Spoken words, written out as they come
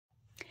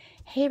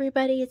Hey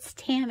everybody, it's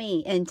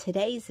Tammy, and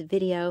today's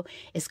video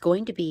is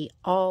going to be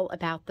all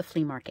about the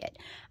flea market.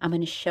 I'm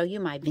going to show you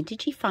my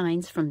vintagey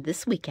finds from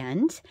this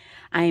weekend.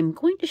 I'm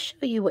going to show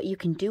you what you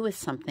can do with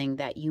something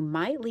that you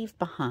might leave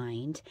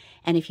behind,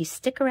 and if you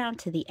stick around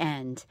to the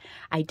end,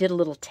 I did a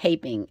little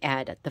taping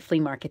at the flea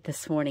market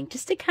this morning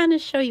just to kind of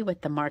show you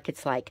what the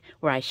market's like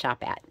where I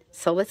shop at.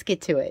 So let's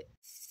get to it.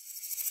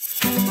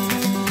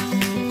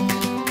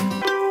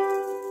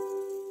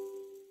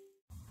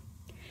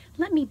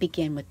 Let me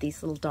begin with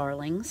these little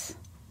darlings.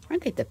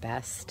 Aren't they the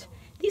best?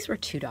 These were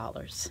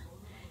 $2.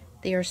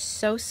 They are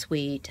so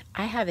sweet.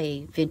 I have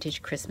a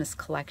vintage Christmas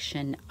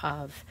collection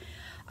of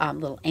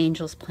little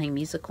angels playing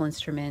musical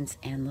instruments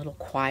and little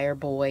choir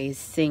boys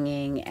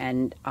singing,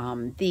 and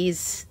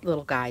these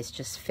little guys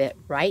just fit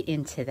right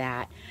into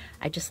that.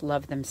 I just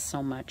love them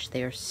so much.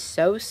 They are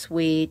so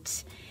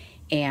sweet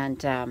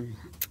and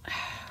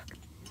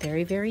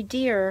very, very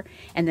dear.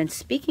 And then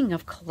speaking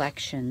of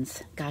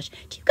collections, gosh,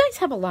 do you guys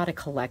have a lot of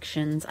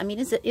collections? I mean,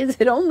 is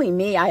it only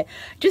me? I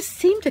just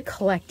seem to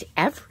collect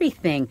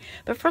everything.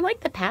 But for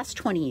like the past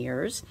 20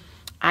 years,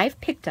 I've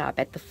picked up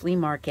at the flea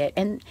market,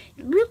 and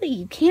really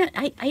you can't,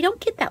 I don't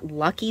get that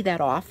lucky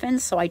that often,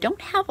 so I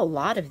don't have a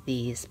lot of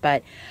these,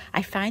 but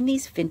I find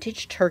these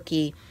vintage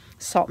turkey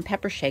salt and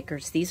pepper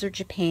shakers. These are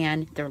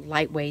Japan. They're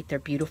lightweight. They're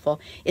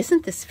beautiful.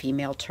 Isn't this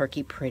female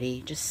turkey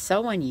pretty? Just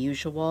so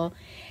unusual.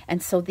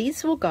 And so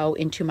these will go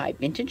into my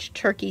vintage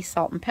turkey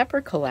salt and pepper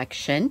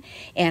collection,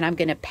 and I'm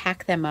going to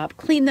pack them up,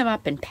 clean them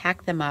up, and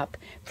pack them up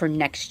for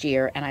next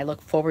year, and I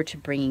look forward to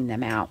bringing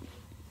them out.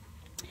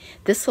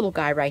 This little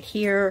guy right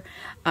here,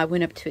 I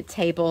went up to a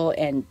table,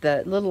 and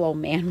the little old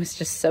man was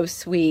just so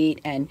sweet,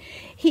 and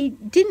he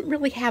didn't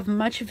really have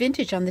much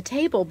vintage on the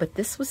table, but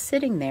this was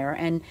sitting there,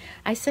 and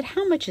I said,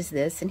 "How much is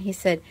this?" And he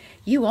said,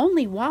 "You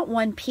only want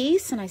one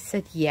piece?" And I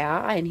said,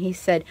 "Yeah." And he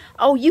said,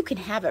 "Oh, you can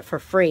have it for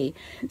free."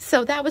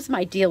 So that was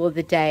my deal of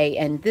the day,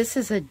 and this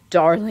is a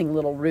darling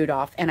little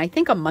Rudolph, and I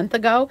think a month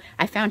ago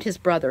I found his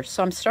brother,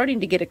 so I'm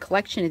starting to get a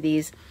collection of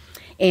these.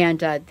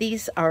 And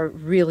these are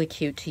really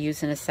cute to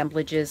use in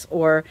assemblages,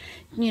 or,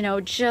 you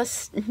know,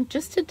 just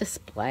to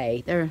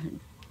display. They're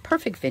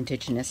perfect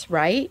vintageness,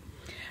 right?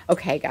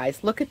 Okay,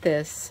 guys, look at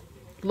this.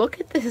 Look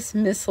at this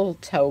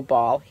mistletoe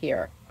ball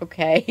here,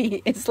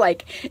 okay? It's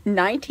like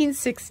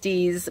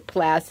 1960s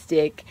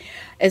plastic.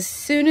 As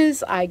soon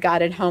as I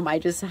got it home, I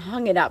just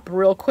hung it up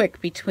real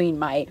quick between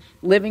my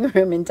living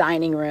room and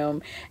dining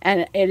room,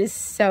 and it is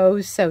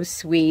so, so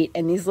sweet.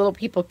 And these little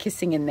people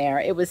kissing in there,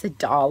 it was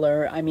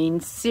 $1. I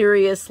mean,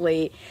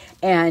 seriously.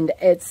 And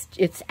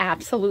it's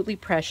absolutely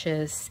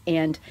precious.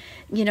 And,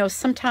 you know,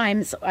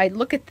 sometimes I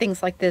look at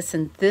things like this,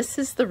 and this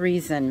is the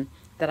reason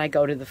that I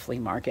go to the flea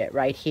market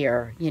right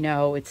here. You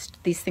know,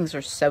 these things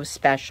are so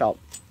special.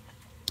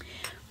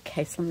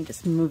 Okay, so let me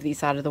just move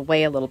these out of the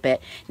way a little bit.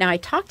 Now, I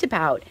talked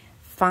about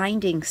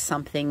finding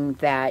something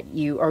that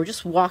or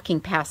just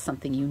walking past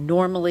something you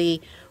normally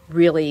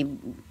really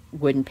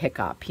wouldn't pick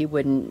up, you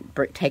wouldn't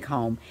take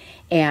home.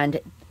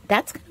 And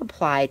that's going to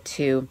apply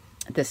to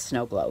this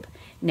snow globe.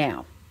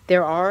 Now,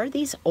 there are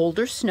these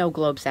older snow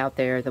globes out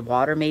there. The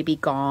water may be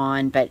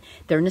gone, but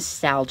they're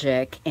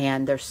nostalgic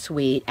and they're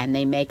sweet, and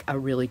they make a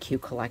really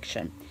cute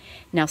collection.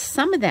 Now,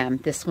 some of them,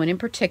 this one in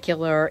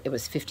particular, it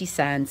was 50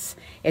 cents.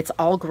 It's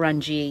all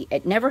grungy.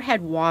 It never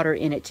had water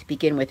in it to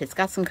begin with. It's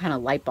got some kind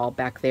of light bulb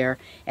back there,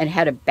 and it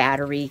had a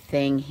battery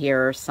thing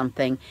here or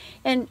something.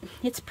 And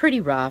it's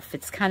pretty rough.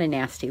 It's kind of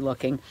nasty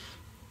looking.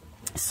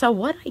 So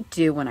what I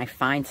do when I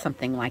find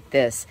something like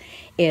this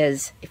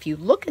is, if you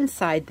look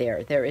inside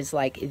there, there is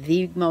like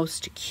the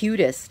most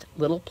cutest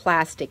little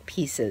plastic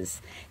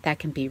pieces that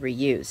can be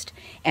reused.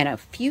 And a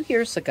few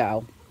years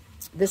ago,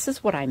 this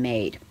is what I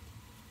made.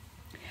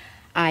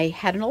 I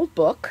had an old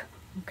book.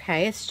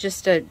 Okay,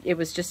 it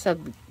was just a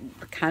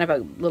kind of a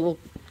little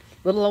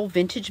old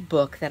vintage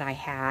book that I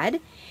had.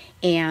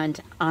 And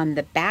on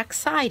the back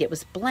side, it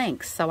was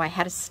blank. So I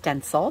had a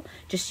stencil,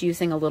 just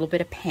using a little bit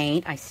of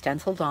paint. I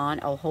stenciled on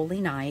 "Oh Holy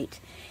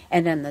Night."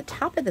 And then the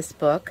top of this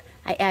book,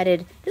 I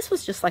added, this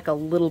was just like a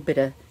little bit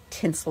of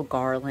tinsel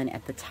garland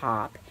at the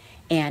top.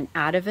 And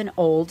out of an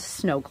old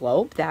snow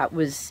globe that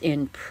was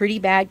in pretty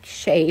bad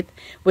shape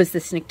was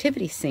this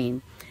nativity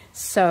scene.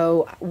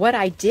 So what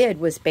I did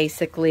was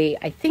basically,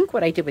 I think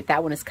what I did with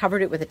that one is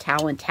covered it with a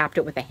towel and tapped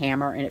it with a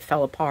hammer, and it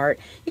fell apart.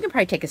 You can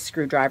probably take a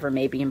screwdriver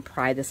maybe and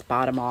pry this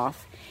bottom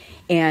off.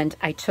 And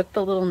I took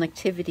the little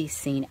nativity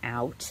scene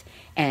out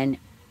and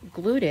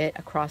glued it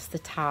across the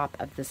top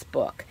of this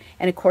book.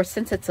 And of course,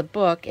 since it's a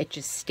book, it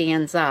just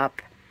stands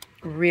up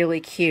really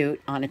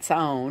cute on its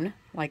own,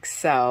 like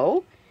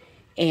so.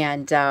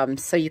 And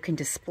so you can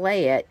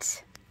display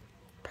it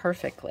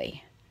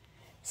perfectly.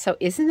 So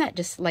isn't that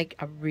just like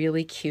a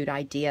really cute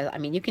idea? I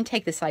mean, you can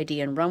take this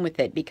idea and run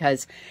with it,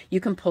 because you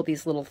can pull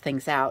these little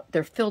things out.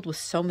 They're filled with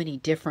so many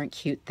different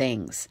cute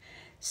things.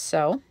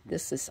 So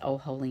this is "Oh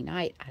Holy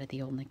Night" out of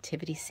the old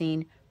nativity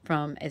scene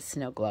from a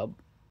snow globe.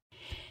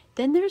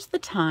 Then there's the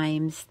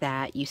times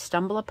that you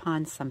stumble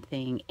upon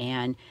something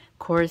and of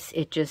course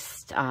it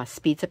just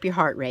speeds up your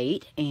heart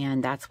rate,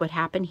 and that's what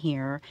happened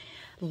here.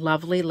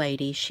 Lovely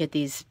lady, she had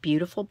these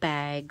beautiful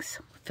bags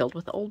filled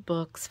with old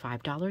books,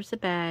 $5 a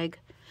bag,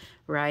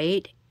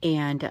 right?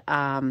 And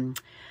I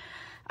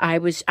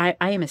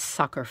am a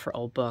sucker for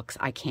old books.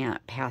 I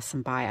can't pass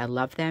them by. I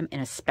love them,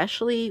 and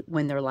especially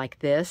when they're like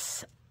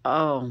this.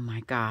 Oh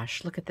my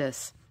gosh, look at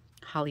this.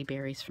 Holly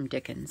Berries from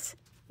Dickens.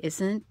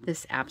 Isn't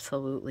this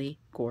absolutely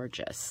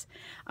gorgeous?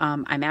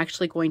 I'm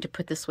actually going to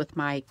put this with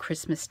my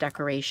Christmas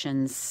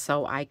decorations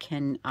so I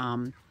can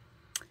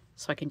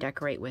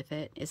decorate with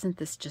it. Isn't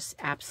this just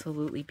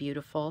absolutely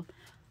beautiful?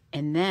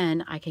 And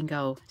then I can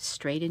go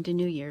straight into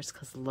New Year's,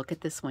 because look at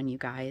this one, you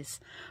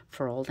guys.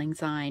 For Old Lang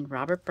Syne,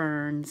 Robert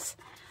Burns.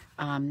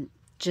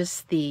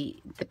 Just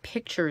the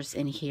pictures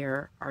in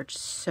here are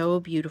so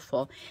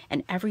beautiful,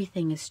 and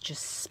everything is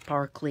just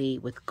sparkly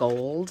with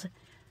gold.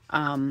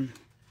 I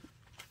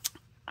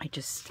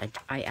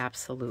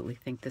absolutely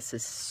think this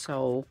is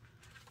so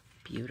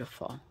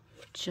beautiful.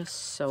 Just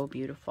so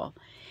beautiful.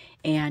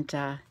 And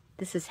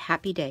this is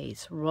Happy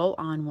Days, Roll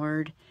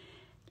Onward,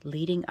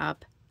 Leading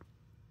Up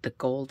the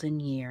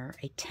Golden Year,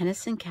 a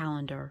Tennyson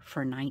calendar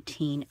for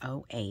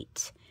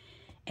 1908.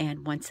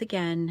 And once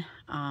again,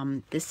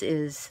 this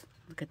is,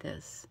 look at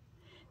this.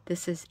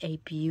 This is a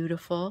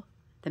beautiful,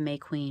 the May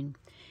Queen,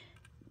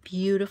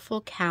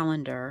 beautiful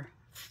calendar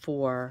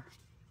for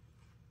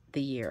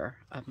the year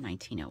of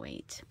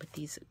 1908 with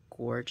these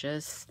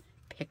gorgeous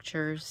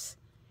pictures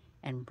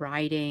and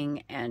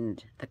writing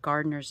and the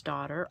gardener's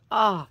daughter.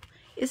 Oh,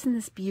 isn't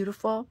this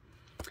beautiful?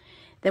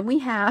 Then we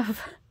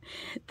have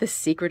The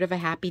Secret of a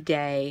Happy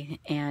Day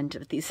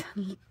and these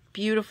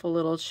beautiful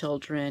little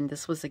children.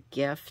 This was a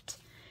gift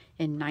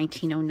in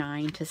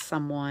 1909 to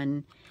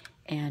someone.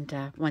 And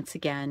once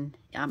again,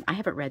 I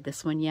haven't read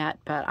this one yet,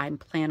 but I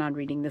plan on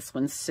reading this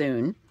one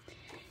soon.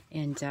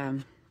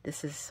 And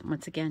this is,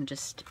 once again,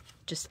 just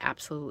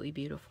absolutely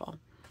beautiful.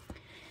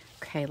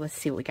 Okay, let's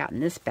see what we got in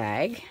this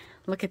bag.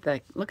 Look at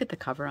the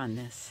cover on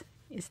this.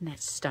 Isn't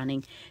that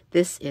stunning?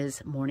 This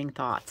is Morning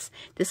Thoughts.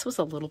 This was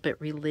a little bit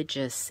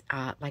religious,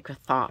 like a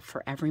thought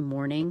for every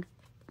morning.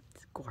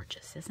 It's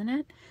gorgeous, isn't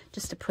it?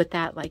 Just to put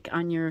that like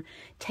on your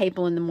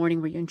table in the morning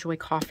where you enjoy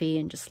coffee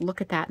and just look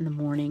at that in the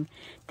morning.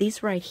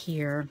 These right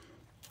here,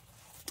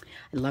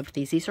 I loved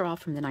these. These are all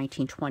from the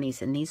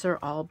 1920s, and these are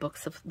all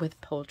books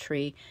with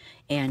poetry,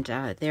 and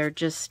they're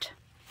just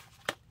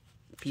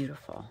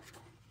beautiful.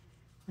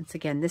 Once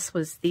again,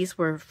 these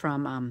were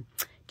from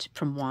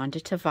Wanda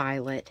to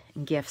Violet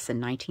and gifts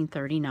in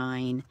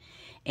 1939,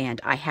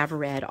 and I have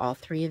read all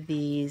three of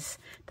these.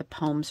 The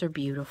poems are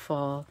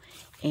beautiful,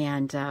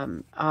 and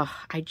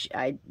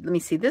let me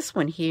see this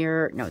one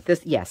here. No,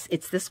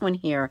 it's this one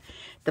here.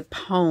 The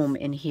poem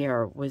in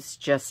here was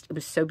it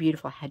was so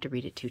beautiful. I had to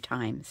read it 2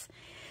 times.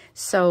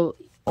 So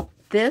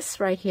this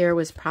right here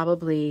was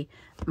probably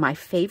my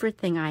favorite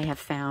thing I have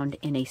found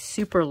in a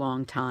super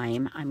long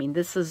time. I mean,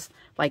 this is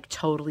like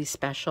totally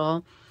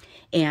special.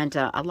 And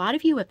a lot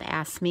of you have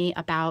asked me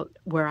about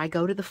where I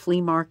go to the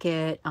flea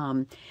market.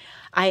 I'm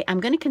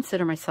going to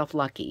consider myself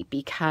lucky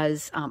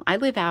because I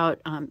live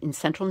out in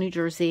central New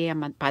Jersey.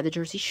 I'm by the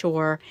Jersey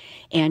Shore,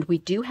 and we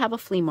do have a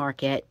flea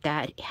market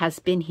that has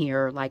been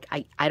here like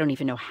I don't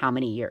even know how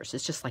many years.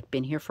 It's just like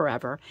been here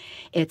forever.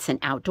 It's an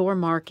outdoor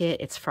market.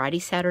 It's Friday,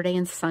 Saturday,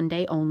 and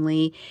Sunday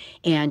only,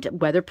 and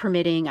weather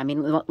permitting. I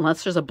mean,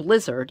 unless there's a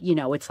blizzard, you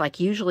know, it's like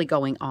usually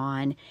going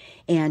on,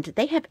 and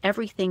they have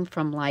everything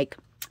from like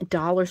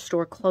dollar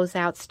store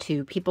closeouts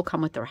to people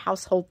come with their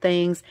household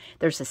things.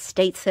 There's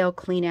estate sale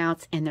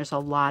cleanouts, and there's a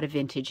lot of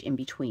vintage in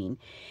between.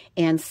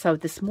 And so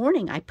this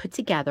morning I put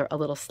together a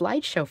little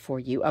slideshow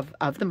for you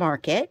of the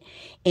market,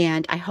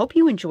 and I hope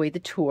you enjoy the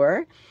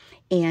tour.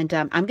 And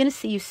I'm going to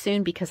see you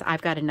soon because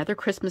I've got another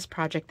Christmas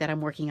project that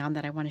I'm working on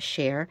that I want to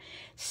share.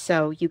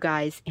 So you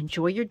guys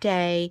enjoy your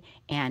day,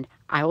 and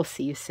I will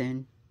see you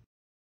soon.